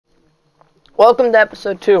Welcome to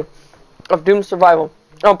episode 2 of Doom Survival.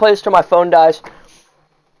 I'll play this till my phone dies.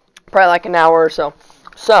 Probably like an hour or so.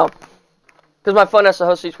 So, because my phone has to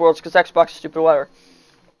host these worlds, because Xbox is stupid, whatever.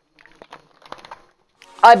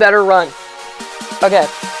 I better run. Okay.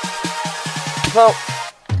 So,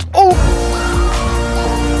 oh!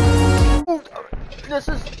 This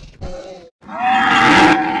is...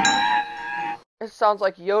 It sounds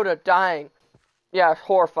like Yoda dying. Yeah, it's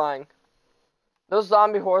horrifying. Those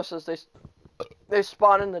zombie horses, they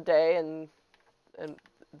spawn in the day and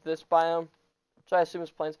this biome, which I assume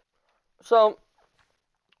is plains. So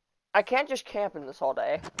I can't just camp in this all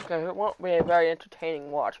day because it won't be a very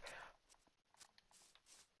entertaining watch.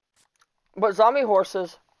 But zombie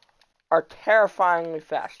horses are terrifyingly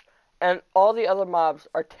fast, and all the other mobs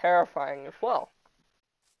are terrifying as well.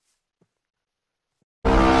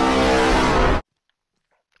 I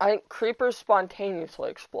think creepers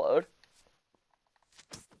spontaneously explode.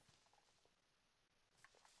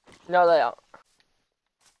 No, they don't.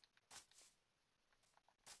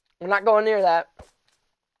 We're not going near that.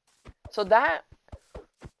 So that...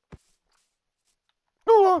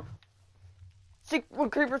 See,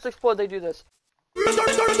 when creepers explode, they do this.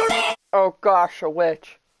 Oh gosh, a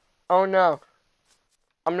witch. Oh no.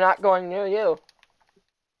 I'm not going near you.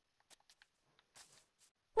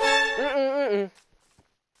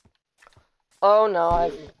 Oh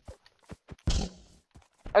no,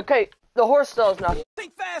 Okay, the horse still is not...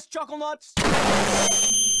 Think fast, chuckle nuts!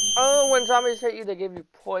 Oh, when zombies hit you, they give you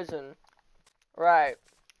poison. Right.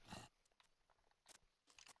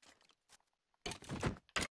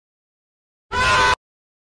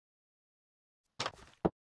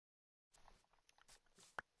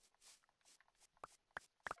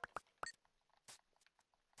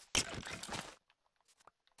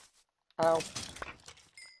 Oh.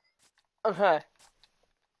 Okay.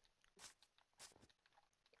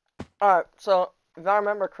 Alright, so, if I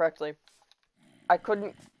remember correctly, I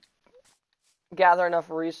couldn't gather enough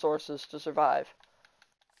resources to survive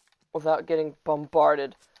without getting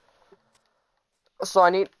bombarded. So I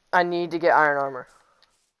need to get iron armor.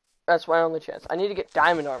 That's my only chance. I need to get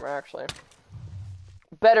diamond armor, actually.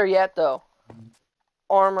 Better yet, though,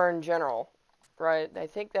 armor in general, right? I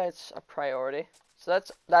think that's a priority. So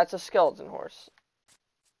that's a skeleton horse.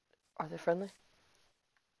 Are they friendly?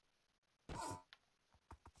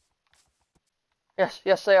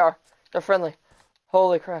 Yes, they are. They're friendly.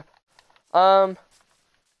 Holy crap. No,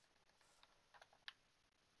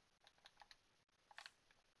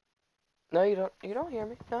 you don't hear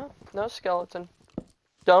me. No skeleton.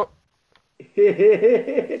 Don't.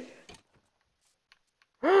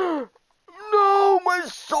 No, my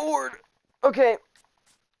sword! Okay.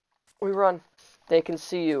 We run. They can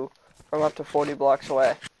see you from up to 40 blocks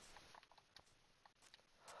away.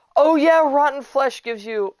 Oh yeah, rotten flesh gives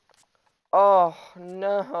you... Oh,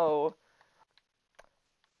 no.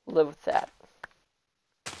 Live with that.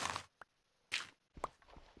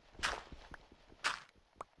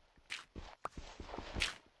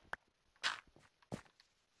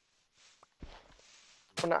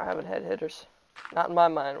 We're not having head hitters. Not in my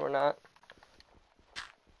mind, we're not.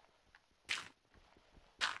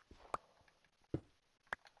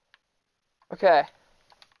 Okay.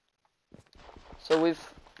 So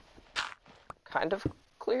we've kind of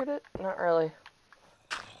cleared it? Not really.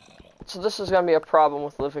 So this is going to be a problem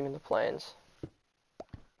with living in the plains.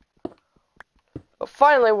 But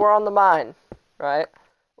finally, we're on the mine, right?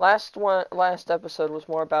 Last episode was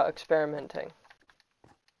more about experimenting.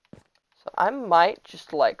 So I might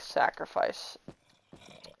just, like, sacrifice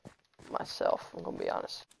myself, I'm going to be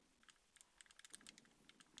honest.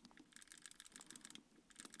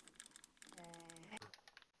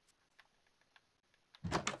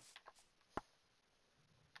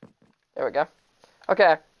 There we go.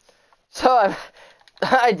 Okay. So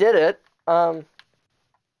I did it. That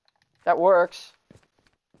works.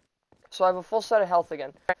 So I have a full set of health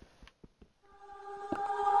again.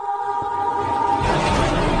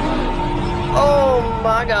 Oh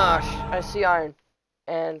my gosh! I see iron.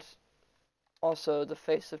 And also the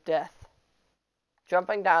face of death.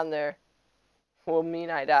 Jumping down there will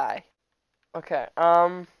mean I die. Okay,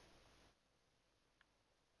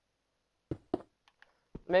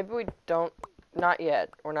 maybe we don't... Not yet.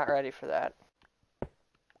 We're not ready for that.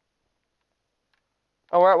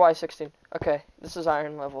 Oh, we're at Y16. Okay, this is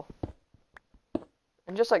iron level.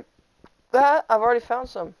 And just like that, I've already found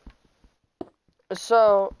some.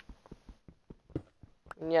 So,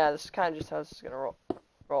 yeah, this is kind of just how this is gonna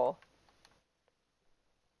roll.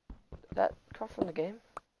 Did that come from the game?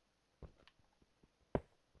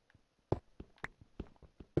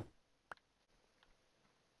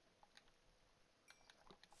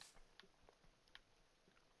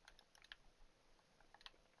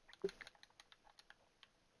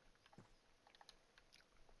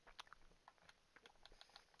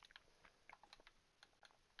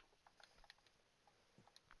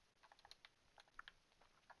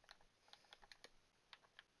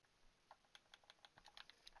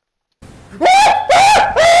 Oh my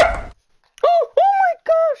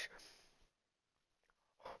gosh!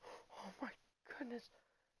 Oh my goodness.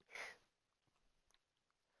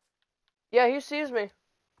 Yeah, he sees me.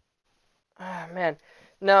 Ah, man.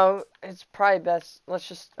 No, it's probably best. Let's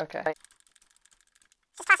just. Okay.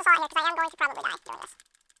 Just toss this all out here because I am going to probably die doing this.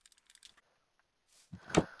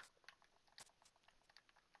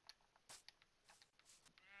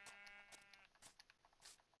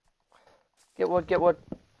 Get wood, get wood.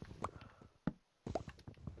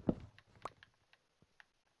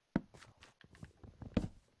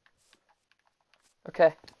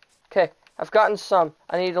 Okay. Okay. I've gotten some.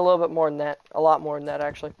 I need a little bit more than that. A lot more than that,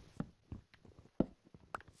 actually.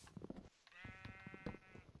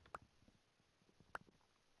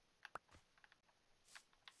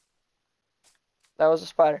 That was a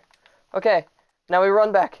spider. Okay. Now we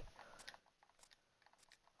run back.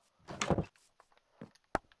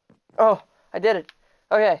 Oh, I did it.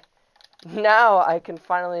 Okay. Now I can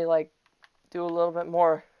finally, like, do a little bit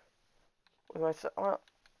more with myself. Well,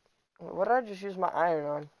 what did I just use my iron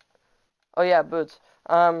on? Oh, yeah, boots.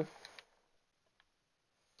 I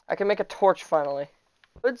can make a torch finally.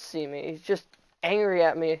 Would see me. He's just angry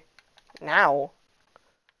at me now.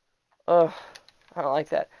 Ugh, I don't like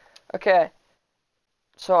that. Okay,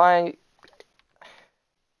 so oh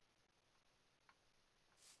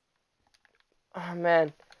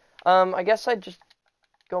man, I guess I'd just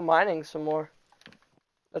go mining some more.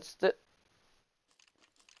 That's the,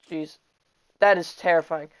 jeez, that is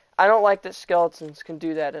terrifying. I don't like that skeletons can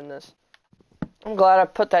do that in this. I'm glad I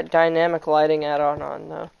put that dynamic lighting add-on on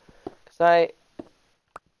though, cause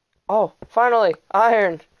oh, finally,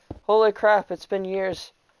 iron. Holy crap, it's been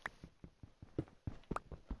years.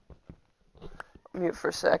 Mute for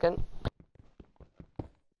a second.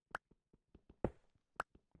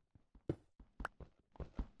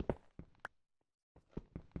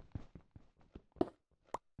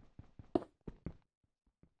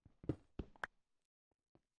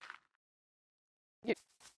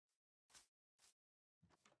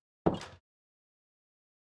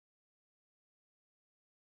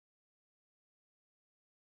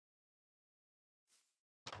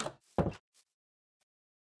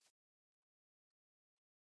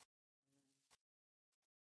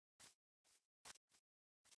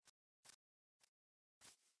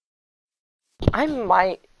 I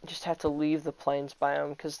might just have to leave the plains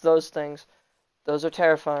biome because those are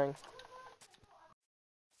terrifying.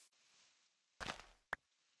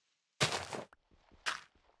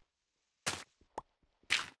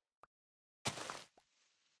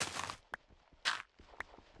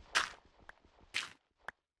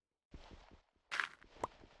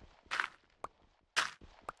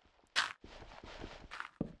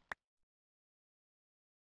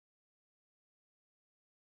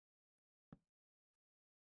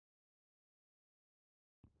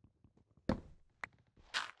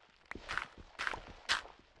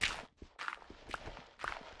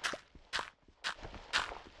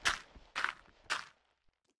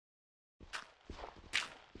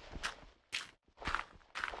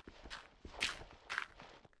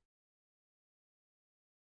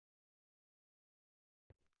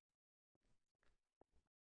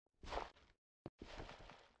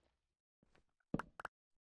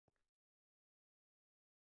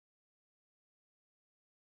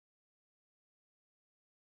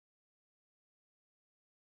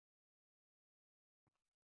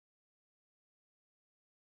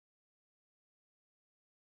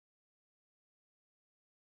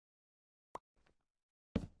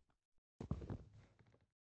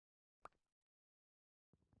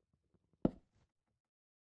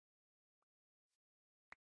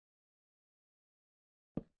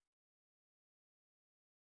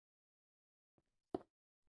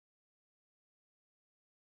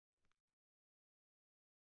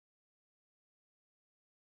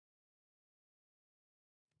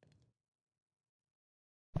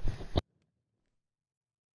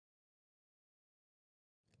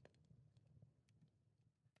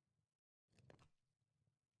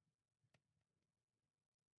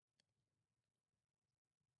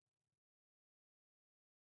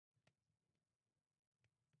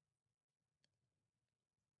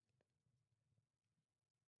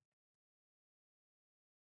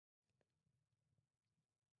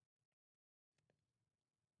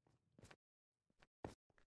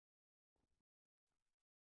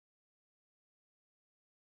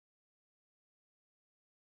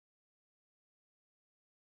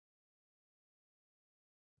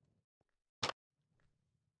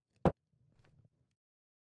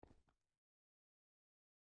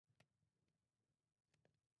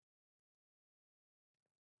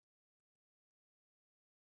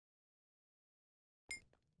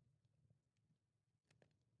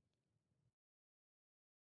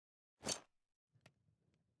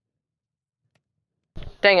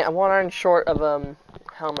 Dang it, I'm 1 iron short of,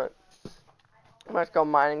 helmet. I might go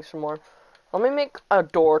mining some more. Let me make a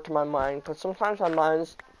door to my mine, because sometimes my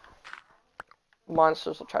mines,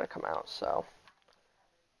 monsters will try to come out, so.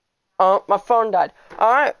 Oh, my phone died.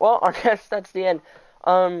 Alright, well, I guess that's the end.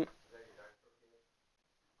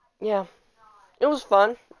 Yeah. It was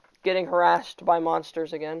fun getting harassed by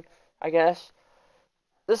monsters again, I guess.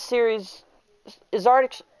 This series is already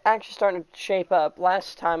actually starting to shape up.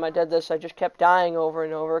 Last time I did this, I just kept dying over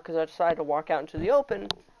and over because I decided to walk out into the open.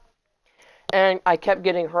 And I kept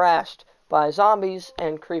getting harassed by zombies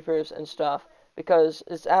and creepers and stuff because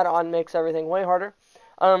this add-on makes everything way harder.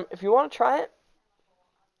 If you want to try it,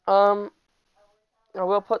 I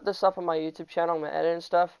will put this up on my YouTube channel. I'm going to edit and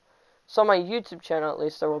stuff. So on my YouTube channel, at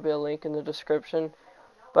least, there will be a link in the description.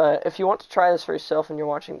 But if you want to try this for yourself and you're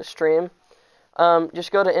watching the stream,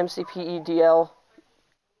 just go to MCPEDL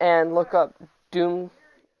and look up Doom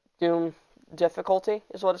difficulty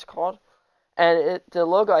is what it's called. And the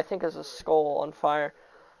logo, I think, is a skull on fire.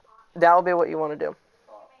 That'll be what you want to do.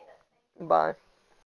 Bye.